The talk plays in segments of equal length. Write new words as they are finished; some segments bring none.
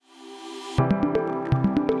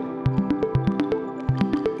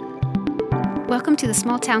Welcome to the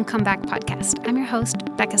Small Town Comeback Podcast. I'm your host,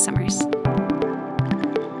 Becca Summers.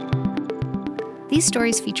 These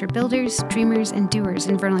stories feature builders, dreamers, and doers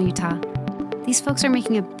in Vernal, Utah. These folks are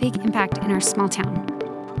making a big impact in our small town.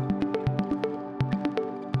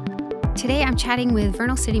 Today, I'm chatting with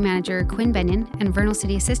Vernal City Manager Quinn Benyon and Vernal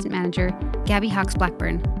City Assistant Manager Gabby Hawks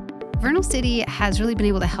Blackburn. Vernal City has really been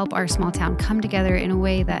able to help our small town come together in a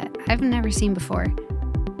way that I've never seen before.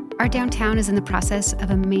 Our downtown is in the process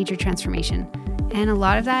of a major transformation, and a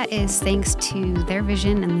lot of that is thanks to their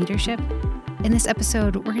vision and leadership. In this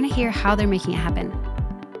episode, we're going to hear how they're making it happen.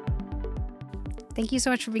 Thank you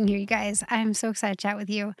so much for being here, you guys. I'm so excited to chat with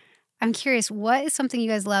you. I'm curious, what is something you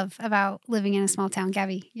guys love about living in a small town?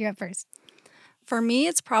 Gabby, you're up first. For me,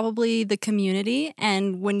 it's probably the community.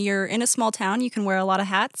 And when you're in a small town, you can wear a lot of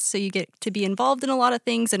hats. So you get to be involved in a lot of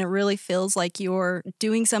things. And it really feels like you're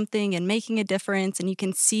doing something and making a difference. And you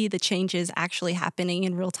can see the changes actually happening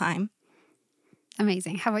in real time.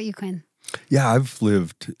 Amazing. How about you, Quinn? Yeah, I've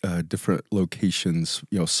lived different locations,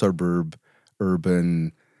 suburb,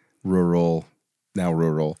 urban, rural, now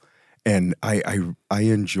rural. And I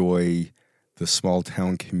enjoy the small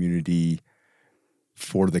town community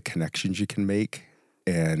for the connections you can make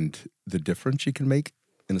and the difference you can make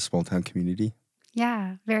in a small town community.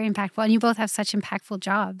 Yeah, very impactful. And you both have such impactful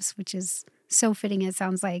jobs, which is so fitting, it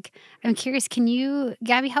sounds like. I'm curious, can you,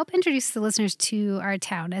 Gabby, help introduce the listeners to our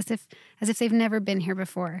town as if they've never been here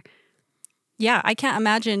before? Yeah, I can't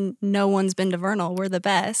imagine no one's been to Vernal. We're the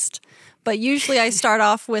best. But usually I start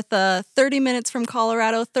off with 30 minutes from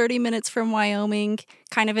Colorado, 30 minutes from Wyoming,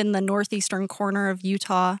 kind of in the northeastern corner of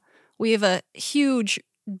Utah. We have a huge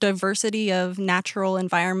diversity of natural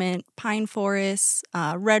environment, pine forests,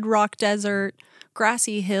 red rock desert,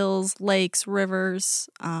 grassy hills, lakes, rivers,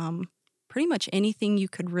 pretty much anything you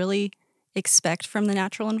could really expect from the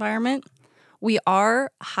natural environment. We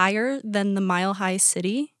are higher than the mile-high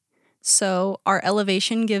city, so our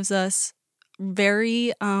elevation gives us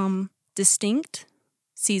very distinct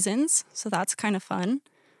seasons, so that's kind of fun.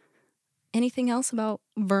 Anything else about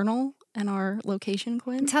Vernal and our location,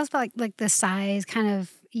 Quinn? Tell us about like the size, kind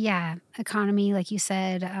of, economy, like you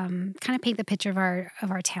said, kind of paint the picture of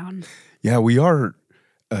our town. Yeah, we are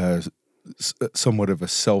somewhat of a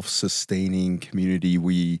self-sustaining community.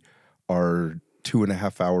 We are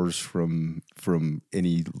 2.5 hours from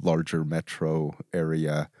any larger metro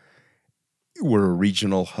area. We're a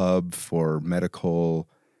regional hub for medical,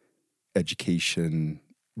 education,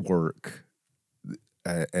 work,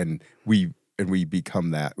 and we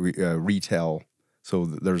become that. Retail. So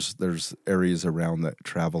there's areas around that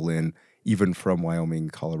travel in, even from Wyoming,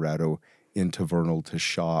 Colorado, into Vernal to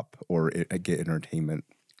shop or get entertainment.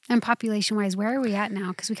 And population-wise, where are we at now?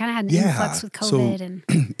 Because we kind of had an influx with COVID.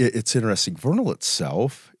 So it's interesting. Vernal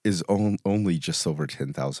itself is only just over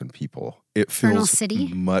 10,000 people. It feels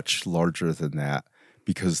much larger than that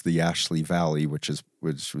because the Ashley Valley, which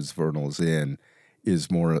was Vernal's in,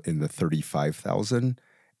 is more in the 35,000,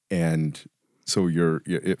 and so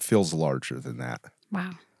it feels larger than that.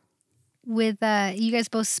 Wow. With you guys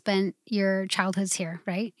both spent your childhoods here,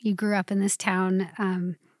 right? You grew up in this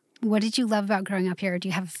town. What did you love about growing up here? Do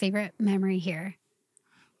you have a favorite memory here?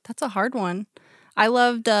 That's a hard one. I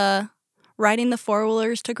loved riding the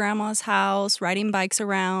four-wheelers to Grandma's house, riding bikes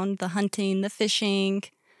around, the hunting, the fishing,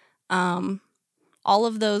 all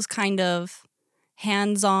of those kind of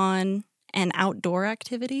hands-on and outdoor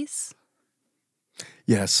activities.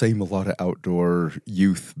 Yeah, same. A lot of outdoor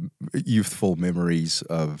youthful memories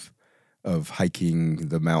of hiking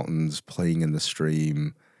the mountains, playing in the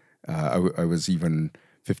stream. I was even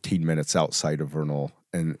 15 minutes outside of Vernal,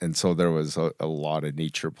 and so there was a lot of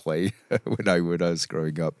nature play when I was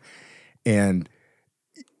growing up. And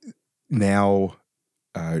now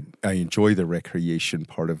I enjoy the recreation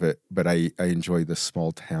part of it, but I enjoy the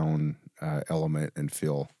small town element and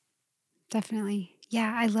feel. Definitely.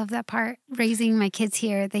 Yeah, I love that part. Raising my kids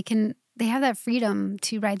here, they have that freedom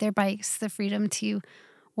to ride their bikes, the freedom to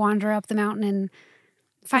wander up the mountain and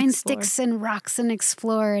find sticks and rocks and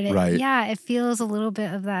explore it. Right. Yeah, it feels a little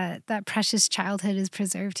bit of that precious childhood is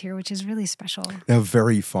preserved here, which is really special. I have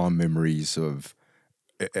very fond memories of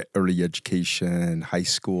early education, high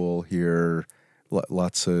school here,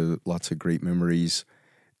 lots of great memories.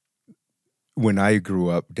 When I grew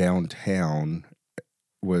up, downtown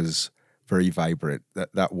was very vibrant.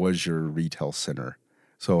 That was your retail center.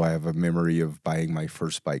 So I have a memory of buying my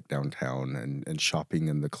first bike downtown and shopping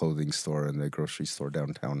in the clothing store and the grocery store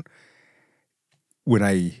downtown. When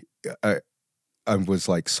I was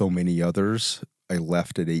like so many others, I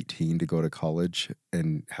left at 18 to go to college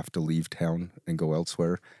and have to leave town and go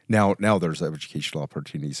elsewhere. Now there's educational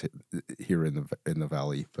opportunities here in the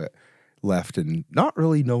valley, but left and not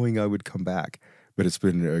really knowing I would come back. But it's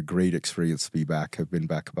been a great experience to be back. I've been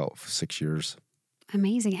back about 6 years.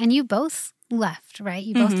 Amazing. And you both left, right?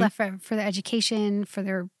 You both left for their education, for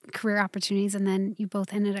their career opportunities, and then you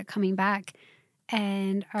both ended up coming back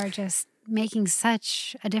and are just making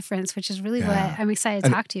such a difference, which is really what I'm excited to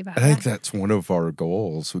talk to you about. I think that's one of our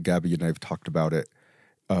goals. So Gabby and I have talked about it,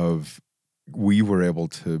 of we were able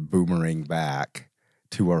to boomerang back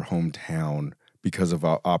to our hometown because of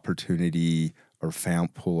our opportunity, our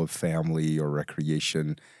pool of family or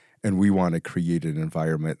recreation. And we want to create an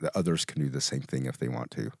environment that others can do the same thing if they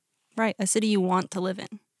want to. Right. A city you want to live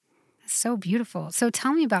in. So beautiful. So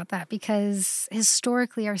tell me about that, because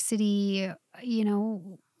historically our city,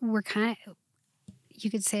 we're kind of, you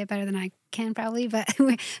could say it better than I can probably, but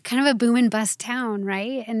we're kind of a boom and bust town,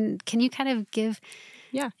 right? And can you kind of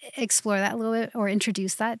explore that a little bit or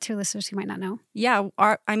introduce that to listeners who might not know? Yeah.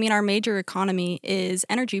 Our major economy is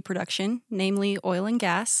energy production, namely oil and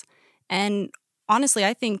gas. And honestly,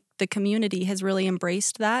 I think the community has really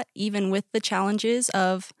embraced that, even with the challenges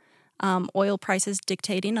of oil prices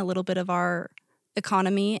dictating a little bit of our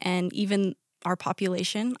economy and even our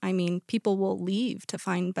population. I mean, people will leave to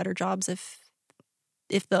find better jobs if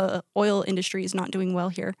the oil industry is not doing well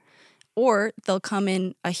here. Or they'll come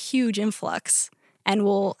in a huge influx and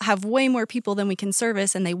we'll have way more people than we can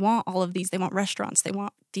service, and they want all of these. They want restaurants, they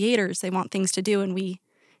want theaters, they want things to do, and we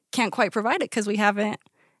can't quite provide it because we haven't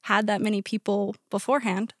had that many people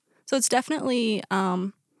beforehand. So it's definitely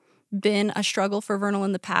been a struggle for Vernal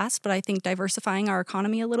in the past, but I think diversifying our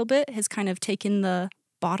economy a little bit has kind of taken the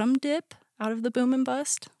bottom dip out of the boom and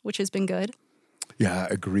bust, which has been good. Yeah,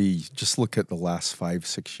 I agree. Just look at the last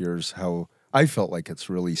 5-6 years, how I felt like it's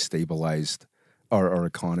really stabilized our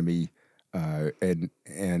economy,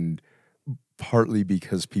 and partly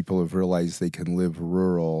because people have realized they can live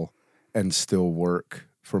rural and still work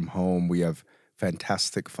from home. We have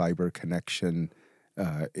fantastic fiber connection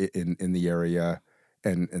in the area.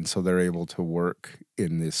 And so they're able to work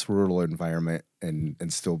in this rural environment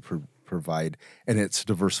and still provide. And it's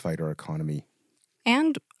diversified our economy.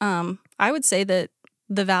 And I would say that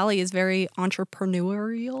the Valley is very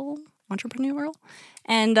entrepreneurial.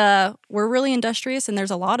 And we're really industrious, and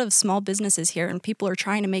there's a lot of small businesses here, and people are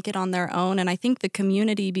trying to make it on their own. And I think the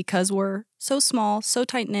community, because we're so small, so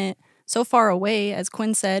tight-knit, so far away, as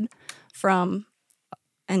Quinn said, from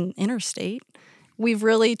an interstate, we've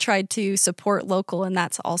really tried to support local, and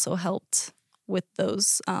that's also helped with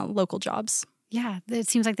those local jobs. Yeah, it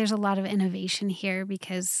seems like there's a lot of innovation here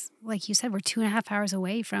because, like you said, we're 2.5 hours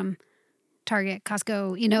away from Target,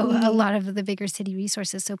 Costco, a lot of the bigger city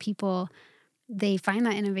resources. So people, they find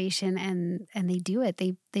that innovation and they do it.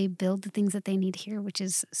 They build the things that they need here, which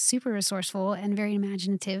is super resourceful and very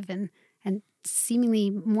imaginative and seemingly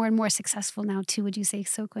more and more successful now too. Would you say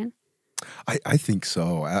so, Quinn? I think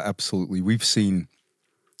so. Absolutely. We've seen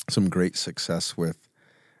some great success with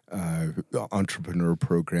entrepreneur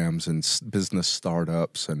programs and business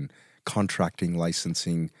startups and contracting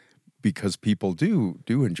licensing, because people do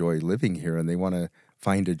enjoy living here and they want to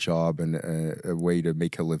find a job and a way to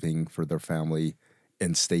make a living for their family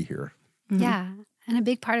and stay here. Mm-hmm. Yeah. And a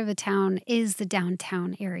big part of the town is the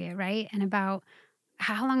downtown area, right? And about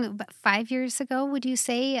how long, about 5 years ago, would you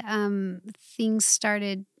say, you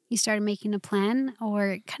started making a plan,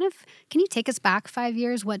 or kind of, can you take us back 5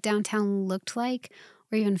 years, what downtown looked like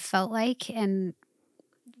or even felt like, and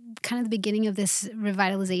kind of the beginning of this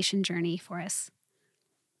revitalization journey for us?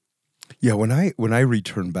 Yeah, when I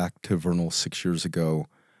returned back to Vernal 6 years ago,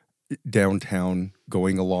 downtown,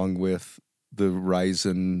 going along with the rise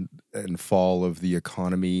and fall of the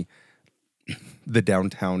economy, the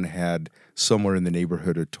downtown had somewhere in the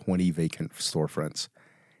neighborhood of 20 vacant storefronts.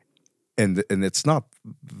 And it's not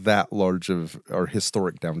that large of our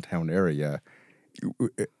historic downtown area.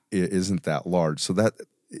 It isn't that large. So that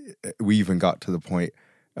we even got to the point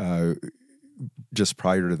just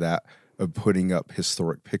prior to that of putting up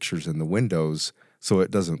historic pictures in the windows so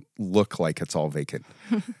it doesn't look like it's all vacant.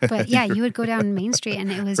 But yeah, you would go down Main Street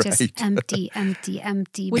and it was just empty,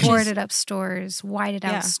 boarded up stores, whited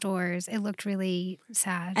out stores. It looked really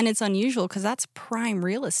sad. And it's unusual because that's prime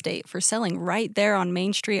real estate for selling right there on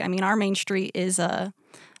Main Street. I mean, our Main Street is a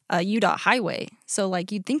UDOT highway. So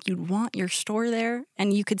like you'd think you'd want your store there,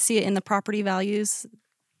 and you could see it in the property values.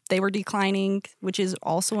 They were declining, which is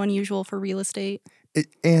also unusual for real estate.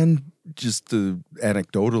 And just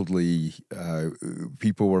anecdotally,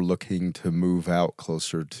 people were looking to move out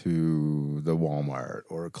closer to the Walmart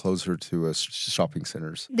or closer to shopping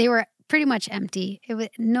centers. They were pretty much empty.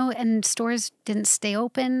 And stores didn't stay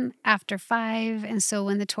open after 5. And so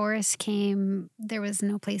when the tourists came, there was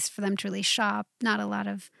no place for them to really shop. Not a lot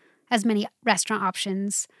of as many restaurant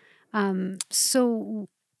options. So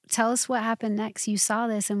tell us what happened next. You saw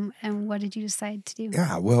this, and what did you decide to do?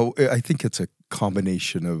 Yeah, well, I think it's a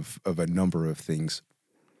combination of a number of things.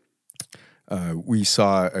 We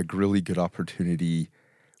saw a really good opportunity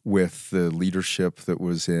with the leadership that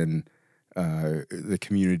was in the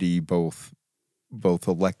community, both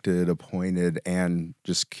elected, appointed, and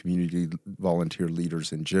just community volunteer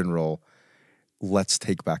leaders in general. Let's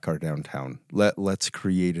take back our downtown. Let's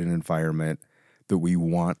create an environment that we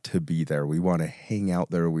want to be there. We want to hang out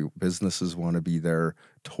there. Businesses want to be there.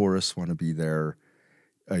 Tourists want to be there.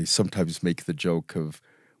 I sometimes make the joke of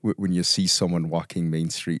when you see someone walking Main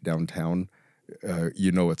Street downtown,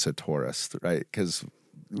 you know it's a tourist, right? Because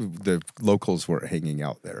the locals weren't hanging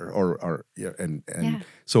out there,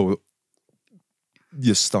 so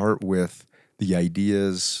you start with the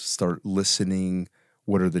ideas, start listening.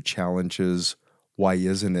 What are the challenges? Why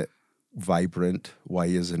isn't it vibrant? Why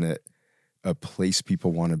isn't it a place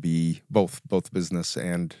people want to be, both business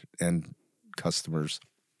and customers?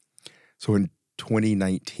 So in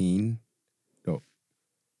 2019,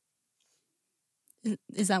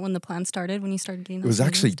 Is that when the plan started, when you started getting those it was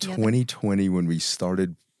actually meetings together? 2020 when we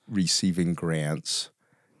started receiving grants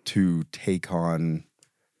to take on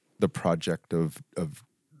the project of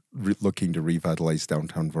looking to revitalize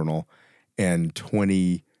downtown Vernal, and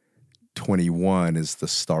 2021 is the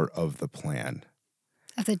start of the plan.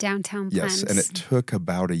 Of the downtown plans. Yes, and it took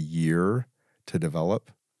about a year to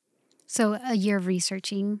develop. So a year of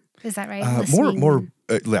researching, is that right?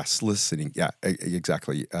 Less listening. Yeah,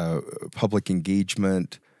 exactly. Public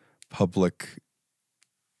engagement, public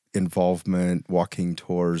involvement, walking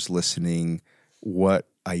tours, listening. What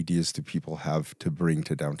ideas do people have to bring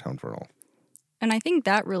to downtown Vernal? And I think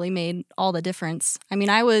that really made all the difference. I mean,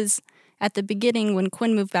 I was at the beginning when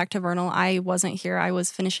Quinn moved back to Vernal, I wasn't here. I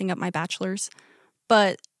was finishing up my bachelor's.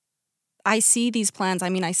 But I see these plans. I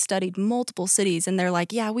mean, I studied multiple cities and they're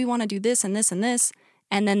like, yeah, we want to do this and this and this.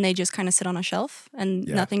 And then they just kind of sit on a shelf and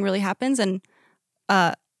nothing really happens. And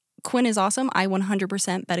Quinn is awesome. I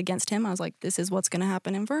 100% bet against him. I was like, this is what's going to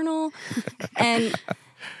happen in Vernal. And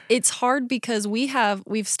it's hard because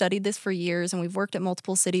we've studied this for years and we've worked at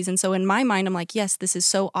multiple cities. And so in my mind, I'm like, yes, this is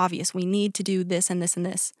so obvious. We need to do this and this and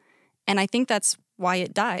this. And I think that's why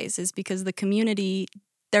it dies, is because the community,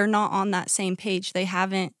 they're not on that same page. They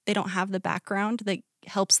don't have the background that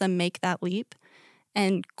helps them make that leap.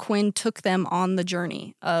 And Quinn took them on the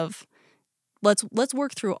journey of let's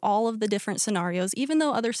work through all of the different scenarios, even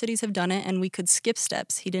though other cities have done it and we could skip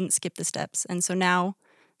steps. He didn't skip the steps. And so now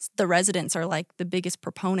the residents are like the biggest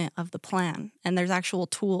proponent of the plan, and there's actual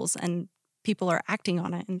tools and people are acting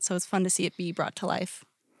on it. And so it's fun to see it be brought to life.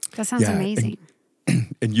 That sounds amazing.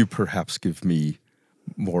 And you perhaps give me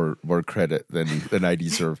more credit than I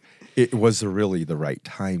deserve. It was really the right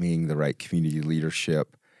timing, the right community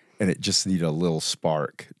leadership, and it just needed a little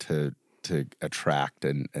spark to attract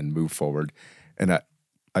and move forward. And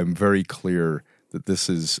I'm very clear that this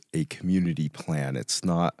is a community plan. It's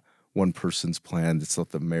not one person's plan. It's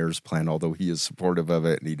not the mayor's plan, although he is supportive of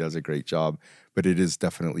it and he does a great job. But it is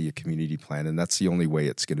definitely a community plan, and that's the only way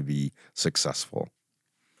it's going to be successful.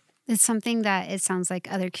 It's something that it sounds like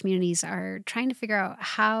other communities are trying to figure out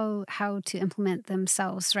how to implement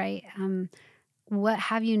themselves, right? What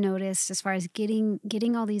have you noticed as far as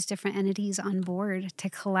getting all these different entities on board to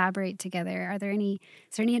collaborate together? Is there any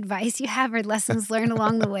advice you have or lessons learned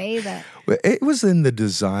along the way that? Well, it was in the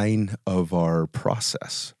design of our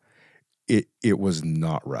process. It was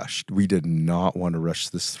not rushed. We did not want to rush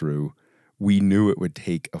this through. We knew it would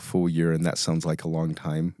take a full year, and that sounds like a long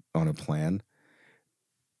time on a plan.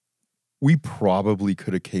 We probably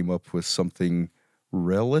could have came up with something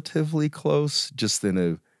relatively close, just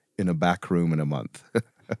in a back room in a month.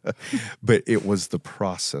 But it was the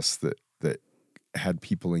process that had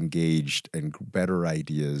people engaged and better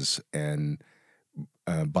ideas and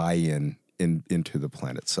buy-in into the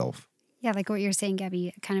plan itself. Yeah, like what you're saying,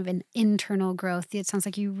 Gabby, kind of an internal growth. It sounds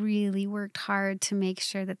like you really worked hard to make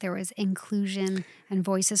sure that there was inclusion and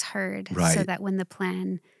voices heard, right, so that when the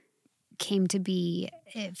plan came to be,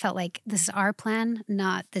 it felt like this is our plan,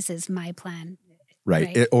 not this is my plan.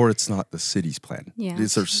 Right. Or it's not the city's plan. Yeah.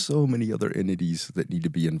 There's so many other entities that need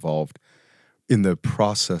to be involved. In the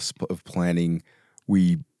process of planning,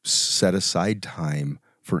 we set aside time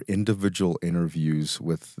for individual interviews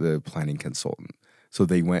with the planning consultant. So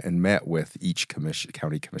they went and met with each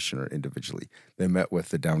county commissioner individually. They met with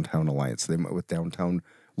the Downtown Alliance. They met with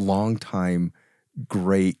longtime,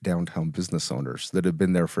 great downtown business owners that have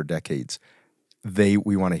been there for decades. We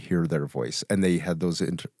want to hear their voice. And they had those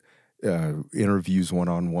interviews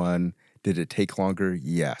one-on-one. Did it take longer?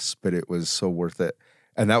 Yes, but it was so worth it.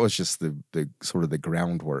 And that was just the sort of the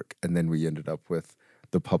groundwork. And then we ended up with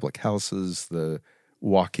the public houses, the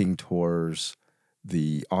walking tours,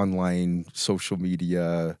 the online social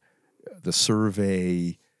media, the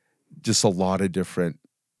survey, just a lot of different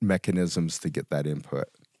mechanisms to get that input.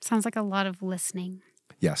 Sounds like a lot of listening.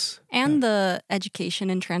 Yes. And the education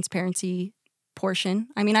and transparency portion.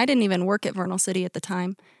 I mean, I didn't even work at Vernal City at the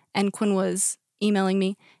time. And Quinn was emailing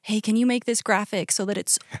me, hey, can you make this graphic so that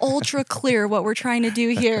it's ultra clear what we're trying to do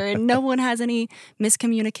here and no one has any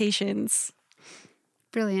miscommunications?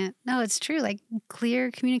 Brilliant. No, it's true. Like clear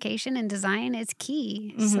communication and design is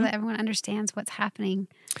key so that everyone understands what's happening.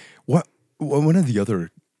 One of the other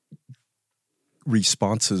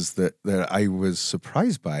responses that I was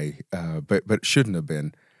surprised by, but shouldn't have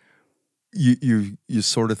been, you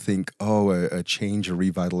sort of think, a change or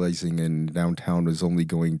revitalizing in downtown is only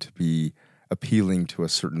going to be appealing to a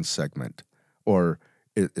certain segment, or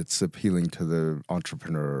it's appealing to the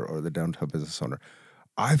entrepreneur or the downtown business owner.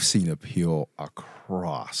 I've seen appeal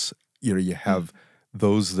across. You have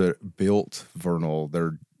those that built Vernal,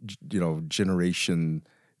 their generation,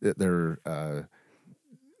 they're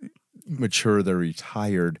mature, they're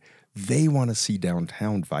retired. They want to see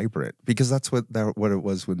downtown vibrant because that's what it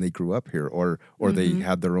was when they grew up here, or they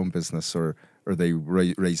had their own business, or they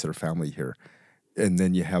raised their family here. And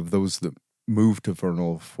then you have those that move to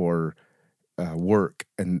Vernal for work,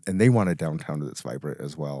 and they want a downtown that's vibrant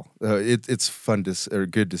as well. It's fun or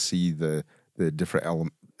good to see the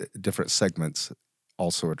different segments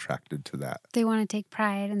also attracted to that. They want to take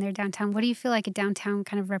pride in their downtown. What do you feel like a downtown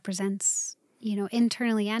kind of represents,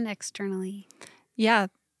 internally and externally? Yeah,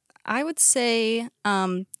 I would say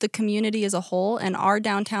the community as a whole, and our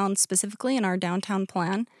downtown specifically, and our downtown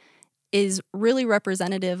plan is really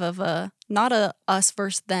representative of not a us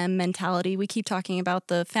versus them mentality. We keep talking about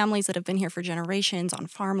the families that have been here for generations on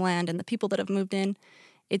farmland and the people that have moved in.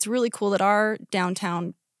 It's really cool that our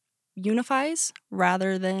downtown unifies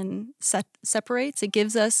rather than separates. It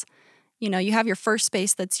gives us, you have your first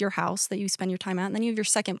space that's your house that you spend your time at, and then you have your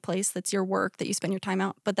second place that's your work that you spend your time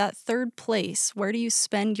out. But that third place, where do you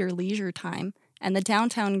spend your leisure time? And the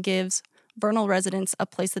downtown gives Vernal residents a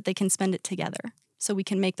place that they can spend it together, so we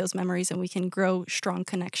can make those memories and we can grow strong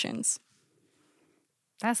connections.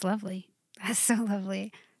 That's lovely. That's so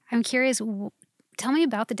lovely. I'm curious, tell me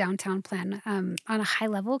about the downtown plan on a high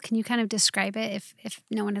level. Can you kind of describe it if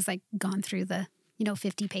no one has gone through the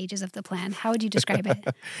 50 pages of the plan? How would you describe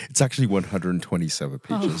it? It's actually 127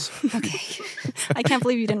 pages. Oh, okay. I can't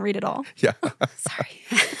believe you didn't read it all. Yeah. Sorry.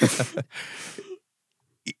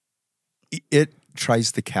 It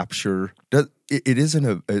tries to capture. It is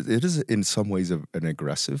in some ways an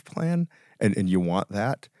aggressive plan, and you want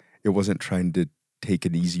that. It wasn't trying to take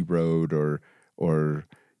an easy road or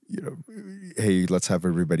hey, let's have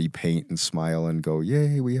everybody paint and smile and go,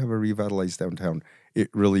 yay, we have a revitalized downtown.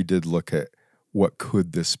 It really did look at what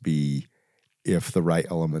could this be if the right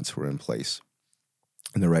elements were in place,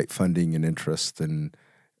 and the right funding and interest and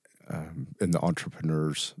the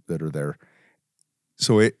entrepreneurs that are there.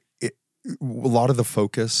 So a lot of the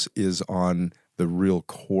focus is on the real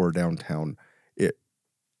core downtown. It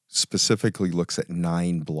specifically looks at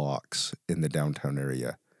 9 blocks in the downtown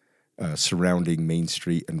area surrounding Main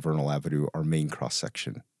Street and Vernal Avenue, our main cross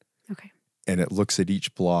section. Okay. And it looks at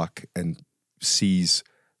each block and sees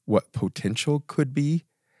what potential could be.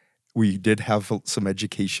 We did have some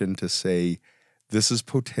education to say, this is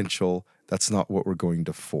potential. That's not what we're going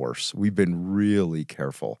to force. We've been really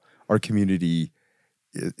careful. Our community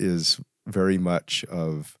is very much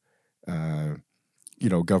of,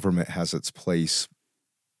 government has its place,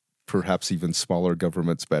 perhaps even smaller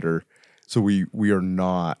government's better. So we are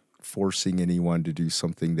not forcing anyone to do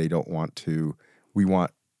something they don't want to. We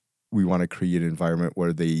want to create an environment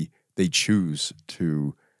where they choose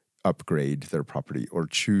to upgrade their property or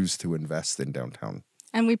choose to invest in downtown.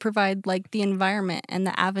 And we provide the environment and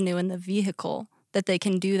the avenue and the vehicle that they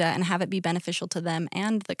can do that and have it be beneficial to them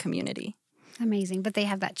and the community. Amazing. But they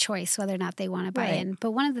have that choice whether or not they want to buy in.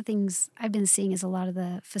 But one of the things I've been seeing is a lot of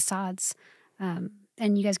the facades, and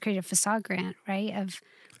you guys created a facade grant, right?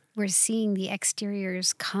 We're seeing the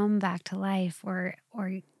exteriors come back to life or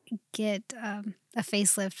get a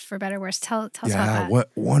facelift, for better or worse. Tell us about that.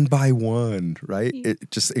 One by one, right?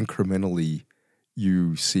 It just incrementally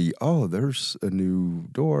you see, there's a new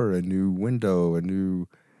door, a new window, a new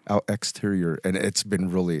exterior, and it's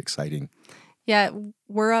been really exciting. Yeah,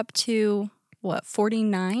 we're up to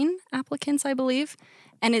 49 applicants, I believe.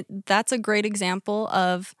 And that's a great example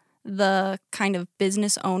of the kind of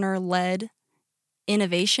business owner-led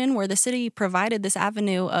innovation where the city provided this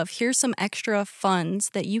avenue of here's some extra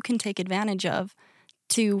funds that you can take advantage of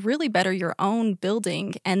to really better your own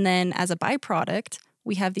building. And then as a byproduct,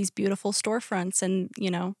 we have these beautiful storefronts and,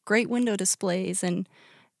 great window displays and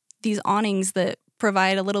these awnings that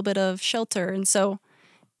provide a little bit of shelter. And so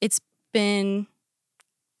it's been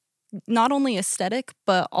not only aesthetic,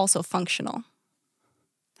 but also functional.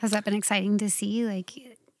 Has that been exciting to see? Like,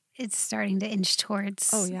 it's starting to inch towards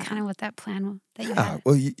kind of what that plan that you had.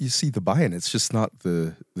 Well, you see the buy-in. It's just not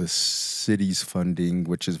the city's funding,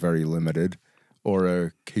 which is very limited, or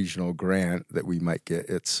an occasional grant that we might get.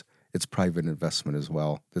 It's private investment as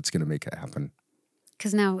well that's going to make it happen.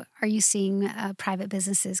 Because now, are you seeing private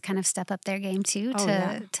businesses kind of step up their game too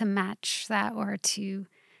to match that or to?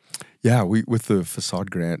 Yeah, with the facade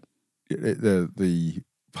grant, the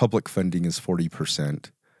public funding is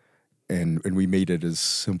 40%, and we made it as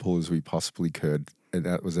simple as we possibly could, and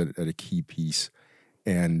that was at a key piece.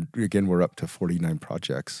 And again, we're up to 49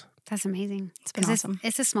 projects. That's amazing. It's been awesome.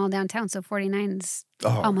 It's a small downtown, so 49 is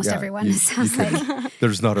almost everyone. It sounds like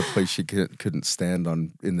there's not a place you couldn't stand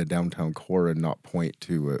on in the downtown core and not point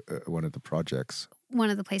to one of the projects. One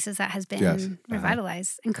of the places that has been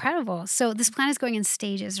revitalized. Incredible. So this plan is going in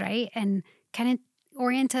stages, right? And kind of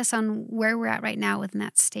orient us on where we're at right now within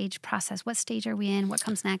that stage process. What stage are we in? What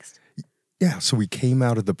comes next? Yeah, so we came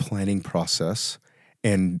out of the planning process,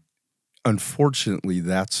 and unfortunately,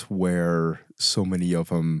 that's where so many of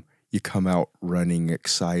them, you come out running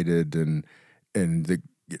excited and a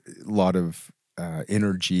lot of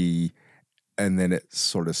energy, and then it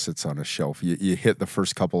sort of sits on a shelf. You hit the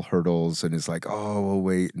first couple hurdles and it's like, oh, we'll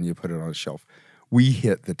wait, and you put it on a shelf. We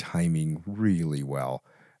hit the timing really well.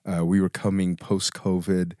 We were coming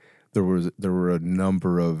post-COVID. There were a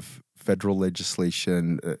number of federal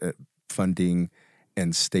legislation funding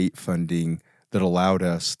and state funding that allowed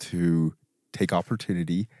us to take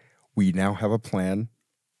opportunity. We now have a plan.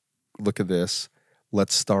 Look at this.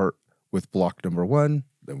 Let's start with block number 1.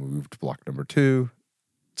 Then we move to block number 2,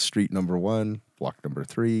 street number 1, block number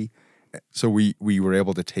 3. So we were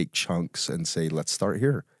able to take chunks and say, let's start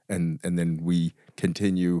here. And then we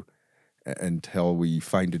continue until we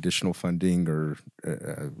find additional funding or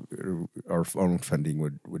our own funding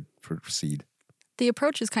would proceed. The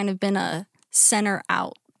approach has kind of been a center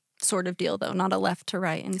out sort of deal, though, not a left to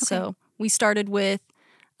right. And so we started with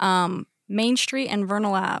Main Street and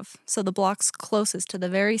Vernal Ave, so the blocks closest to the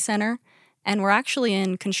very center. And we're actually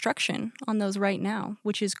in construction on those right now,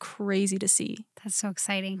 which is crazy to see. That's so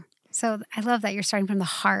exciting. So I love that you're starting from the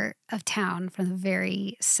heart of town, from the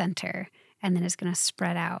very center, and then it's going to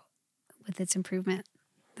spread out with its improvement.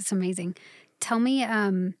 That's amazing. Tell me,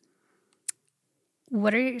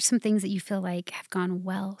 what are some things that you feel like have gone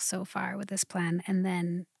well so far with this plan? And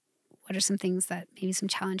then what are some things that maybe some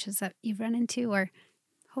challenges that you've run into, or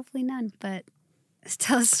hopefully none, but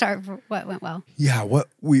tell us start what went well. Yeah, what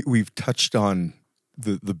we've touched on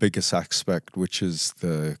the biggest aspect, which is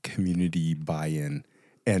the community buy-in,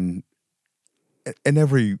 and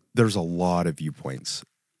there's a lot of viewpoints,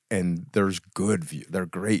 and they're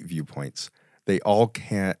great viewpoints. They all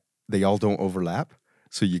don't overlap,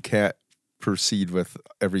 so you can't proceed with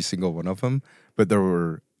every single one of them, but there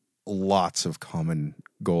were lots of common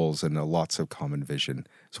goals and lots of common vision.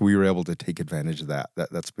 So we were able to take advantage of that.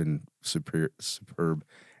 That's been superb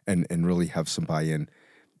and really have some buy-in.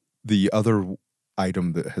 The other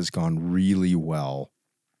item that has gone really well,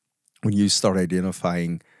 when you start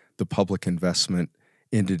identifying the public investment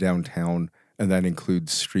into downtown, and that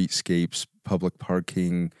includes streetscapes, public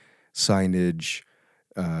parking, signage,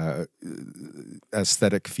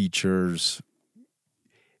 aesthetic features,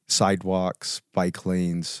 sidewalks, bike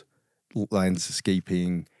lanes,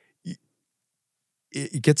 landscaping,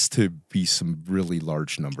 it gets to be some really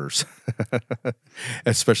large numbers,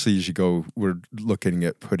 especially as you go, we're looking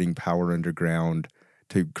at putting power underground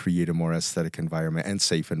to create a more aesthetic environment and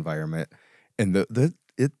safe environment. And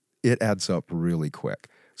it adds up really quick.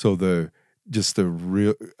 So the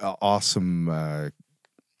real awesome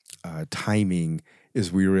timing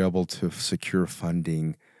is we were able to secure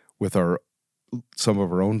funding with some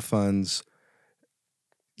of our own funds,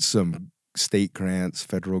 some state grants,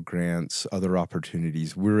 federal grants, other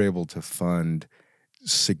opportunities. We were able to fund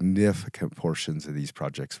significant portions of these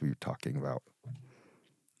projects we were talking about.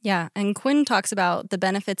 Yeah, and Quinn talks about the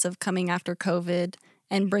benefits of coming after COVID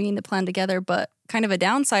and bringing the plan together, but kind of a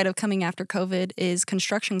downside of coming after COVID is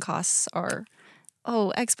construction costs are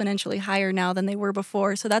exponentially higher now than they were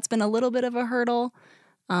before. So that's been a little bit of a hurdle.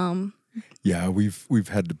 Yeah, we've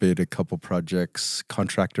had to bid a couple projects.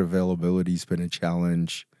 Contractor availability's been a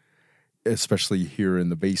challenge, especially here in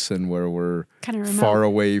the basin where we're kind of far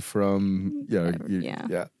away from.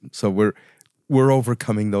 Yeah. So we're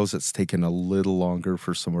overcoming those. It's taken a little longer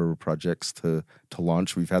for some of our projects to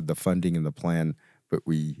launch. We've had the funding and the plan, but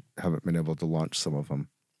we haven't been able to launch some of them.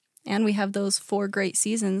 And we have those 4 great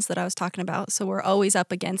seasons that I was talking about. So we're always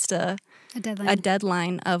up against a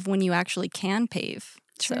deadline of when you actually can pave.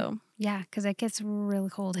 True. So yeah, because it gets really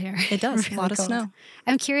cold here. It does. Really a lot of cold. snow.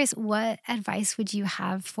 I'm curious, what advice would you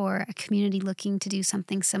have for a community looking to do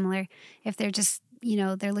something similar? If they're just,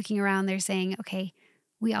 they're looking around, they're saying, okay,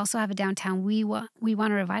 we also have a downtown. We want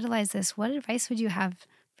to revitalize this. What advice would you have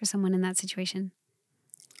for someone in that situation?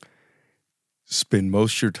 Spend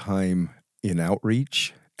most of your time in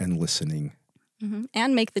outreach and listening. Mm-hmm.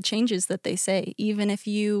 And make the changes that they say, even if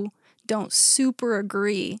you don't super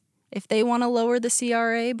agree. If they want to lower the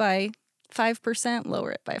CRA by 5%,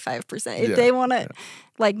 lower it by 5%. If they want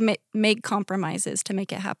to make compromises to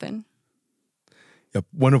make it happen. Yep.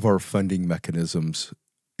 One of our funding mechanisms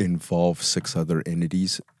involves 6 other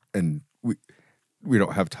entities, and we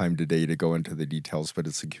don't have time today to go into the details, but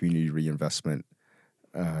it's a community reinvestment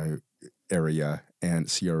area and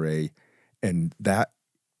CRA, and that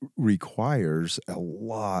requires a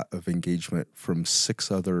lot of engagement from 6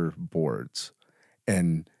 other boards.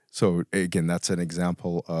 And so again, that's an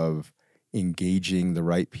example of engaging the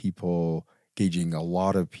right people, engaging a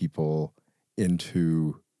lot of people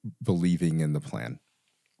into believing in the plan.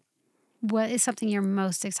 What is something you're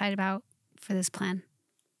most excited about for this plan?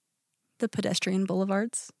 The pedestrian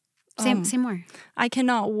boulevards. Say more. I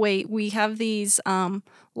cannot wait. We have these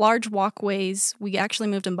large walkways. We actually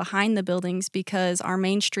moved them behind the buildings because our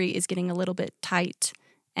main street is getting a little bit tight,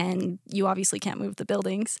 and you obviously can't move the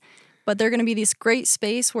buildings. But they're going to be this great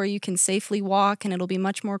space where you can safely walk, and it'll be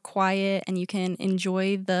much more quiet, and you can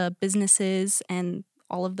enjoy the businesses and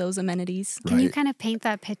all of those amenities. Can you kind of paint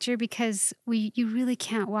that picture? Because you really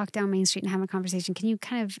can't walk down Main Street and have a conversation. Can you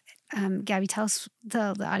kind of, Gabby, tell us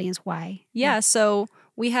the audience why? Yeah, so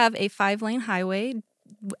we have a 5-lane highway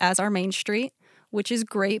as our main street, which is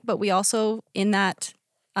great. But we also, in that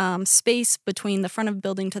space between the front of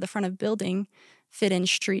building to the front of building, fit in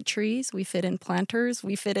street trees. We fit in planters.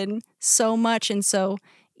 We fit in so much. And so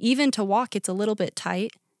even to walk, it's a little bit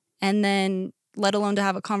tight. And then let alone to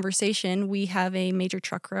have a conversation, we have a major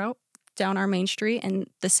truck route down our main street, and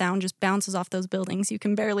the sound just bounces off those buildings. You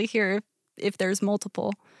can barely hear if there's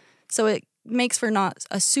multiple. So it makes for not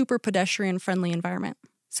a super pedestrian-friendly environment.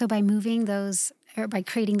 So by moving those, or by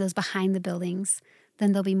creating those behind the buildings,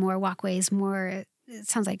 then there'll be more walkways, more, it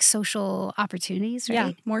sounds like social opportunities, right?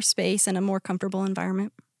 Yeah, more space and a more comfortable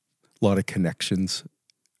environment. A lot of connections.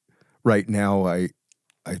 Right now, I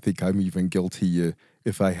think I'm even guilty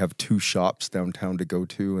if I have 2 shops downtown to go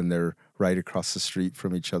to and they're right across the street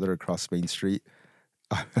from each other across Main Street.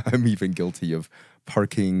 I'm even guilty of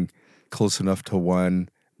parking close enough to one,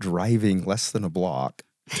 driving less than a block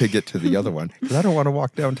to get to the other one, because I don't want to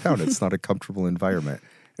walk downtown. It's not a comfortable environment.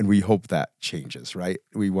 And we hope that changes, right?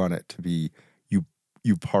 We want it to be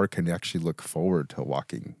you park and actually look forward to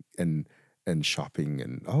walking and shopping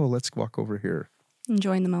and, let's walk over here.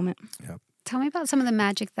 Enjoying the moment. Yeah. Tell me about some of the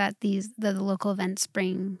magic that the local events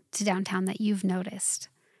bring to downtown that you've noticed.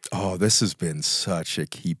 Oh, this has been such a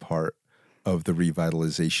key part of the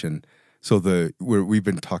revitalization. So we've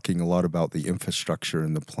been talking a lot about the infrastructure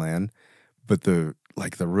and the plan, but the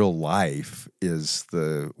real life is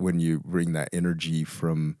when you bring that energy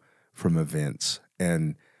from events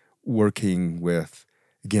and working with,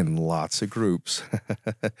 again, lots of groups,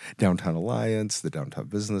 Downtown Alliance, the downtown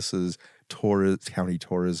businesses, county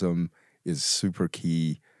tourism is super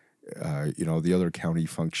key. The other county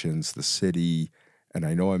functions, the city, and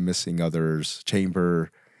I know I'm missing others,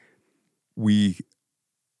 chamber. We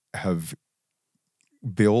have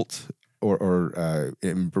built or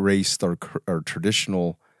embraced our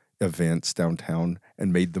traditional events downtown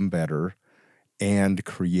and made them better, and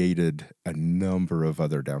created a number of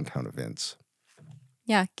other downtown events.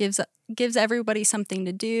 Yeah, gives everybody something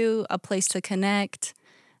to do, a place to connect.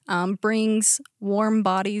 Brings warm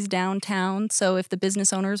bodies downtown. So if the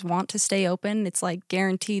business owners want to stay open, it's like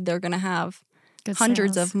guaranteed they're going to have Good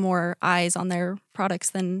hundreds sales. of more eyes on their products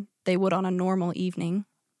than they would on a normal evening.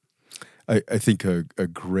 I think a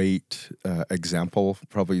great example,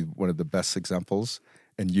 probably one of the best examples,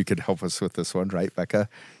 and you could help us with this one, right, Becca,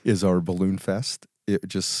 is our Balloon Fest. It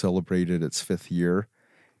just celebrated its 5th year.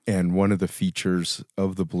 And one of the features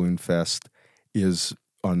of the Balloon Fest is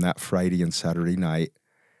on that Friday and Saturday night,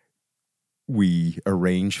 we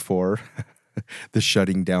arrange for the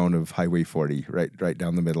shutting down of Highway 40 right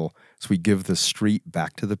down the middle. So we give the street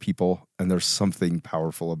back to the people, and there's something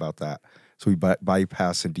powerful about that. So we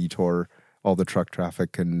bypass and detour all the truck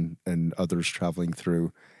traffic and others traveling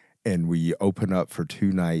through, and we open up for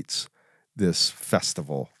 2 nights this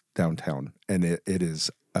festival downtown, and it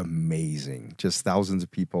is amazing. Just thousands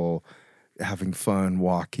of people having fun,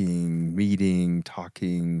 walking, meeting,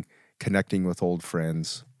 talking, connecting with old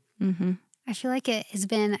friends. Mm-hmm. I feel like it has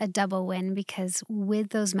been a double win because with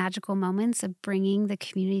those magical moments of bringing the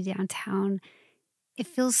community downtown, it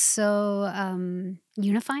feels so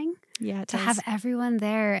unifying. Yeah, to have everyone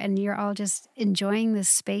there and you're all just enjoying this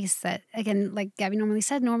space that, again, like Gabby normally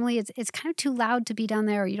said, normally it's kind of too loud to be down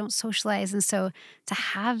there or you don't socialize. And so to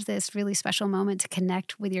have this really special moment to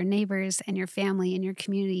connect with your neighbors and your family and your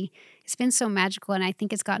community, it's been so magical. And I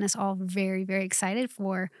think it's gotten us all very, very excited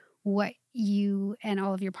for what you and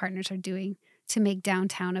all of your partners are doing to make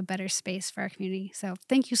downtown a better space for our community. So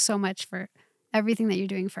thank you so much for everything that you're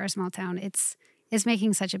doing for our small town. It's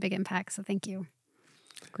making such a big impact. So thank you.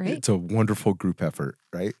 Great. It's a wonderful group effort,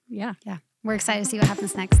 right? Yeah. Yeah. We're excited to see what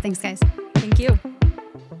happens next. Thanks, guys. Thank you.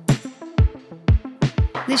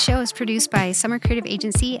 This show is produced by Summer Creative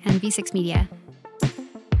Agency and V6 Media.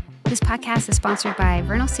 This podcast is sponsored by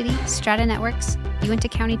Vernal City, Strata Networks, Uinta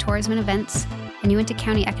County Tourism and Events, and Uinta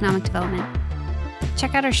County Economic Development.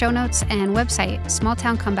 Check out our show notes and website,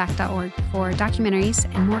 smalltowncomeback.org, for documentaries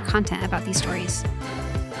and more content about these stories.